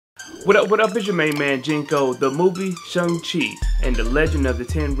What up, it's your main man, Jinko. The movie Shang-Chi and the Legend of the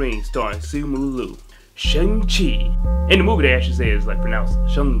Ten Rings starring Simu Liu. Shang-Chi. In the movie, they actually say it's like pronounced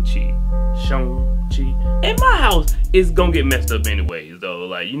Shang-Chi. Shang-Chi. In my house, it's gonna get messed up anyways, though.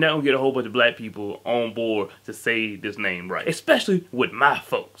 Like, you're not gonna get a whole bunch of black people on board to say this name right. Especially with my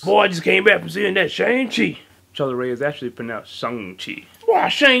folks. Boy, I just came back from seeing that Shang-Chi. Charlie Ray is actually pronounced Shang-Chi. Boy,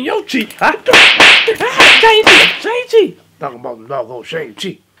 Shang your chi. Shang-Chi. Talking about them doggone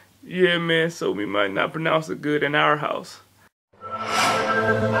Shang-Chi. Yeah, man, so we might not pronounce it good in our house.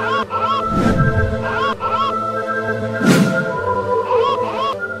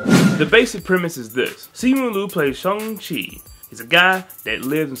 The basic premise is this. Simu Liu plays Shang-Chi. He's a guy that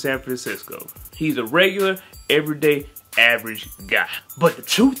lives in San Francisco. He's a regular, everyday, average guy. But the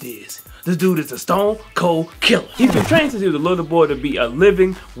truth is, this dude is a stone cold killer. He's been trained since he was a little boy to be a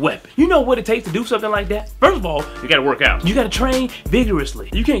living weapon. You know what it takes to do something like that? First of all, you gotta work out. You gotta train vigorously.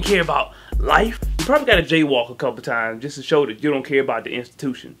 You can't care about life. You probably gotta jaywalk a couple times just to show that you don't care about the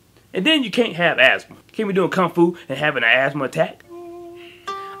institution. And then you can't have asthma. You can't be doing kung fu and having an asthma attack.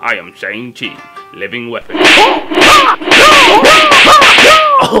 I am Shang-Chi, living weapon.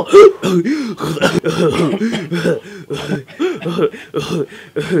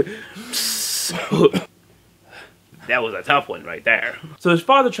 That was a tough one right there. So his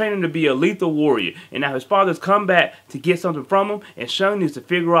father trained him to be a lethal warrior, and now his father's come back to get something from him, and Shang needs to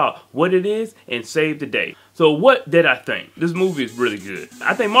figure out what it is and save the day. So what did I think? This movie is really good.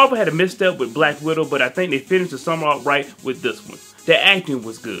 I think Marvel had a misstep with Black Widow, but I think they finished the summer out right with this one. The acting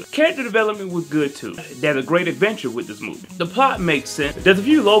was good. Character development was good too. There's a great adventure with this movie. The plot makes sense. There's a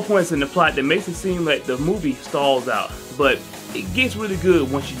few low points in the plot that makes it seem like the movie stalls out, but it gets really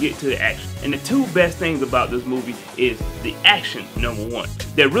good once you get to the action. And the two best things about this movie is the action, number one.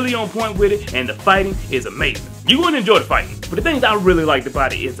 They're really on point with it, and the fighting is amazing. You're going to enjoy the fighting. But the things I really liked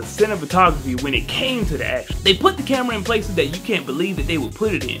about it is the cinematography when it came to the action. They put the camera in places that you can't believe that they would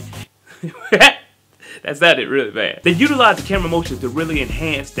put it in. That sounded really bad. They utilized the camera motion to really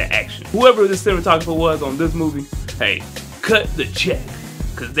enhance the action. Whoever the cinematographer was on this movie, hey, cut the check,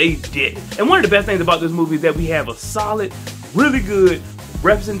 because they did it. And one of the best things about this movie is that we have a solid, really good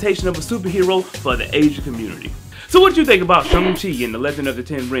representation of a superhero for the Asian community. So what did you think about Shang-Chi and the Legend of the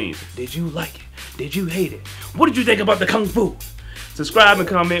Ten Rings? Did you like it? Did you hate it? What did you think about the Kung Fu? Subscribe and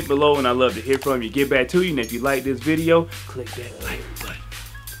comment below, and I'd love to hear from you. Get back to you, and if you like this video, click that like button.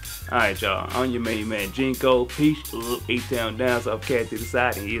 Alright, y'all, I'm your main man, Jinko. Peace, H-Town down, so I'm cat to the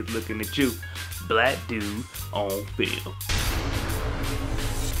side, and he's looking at you. Black dude on film.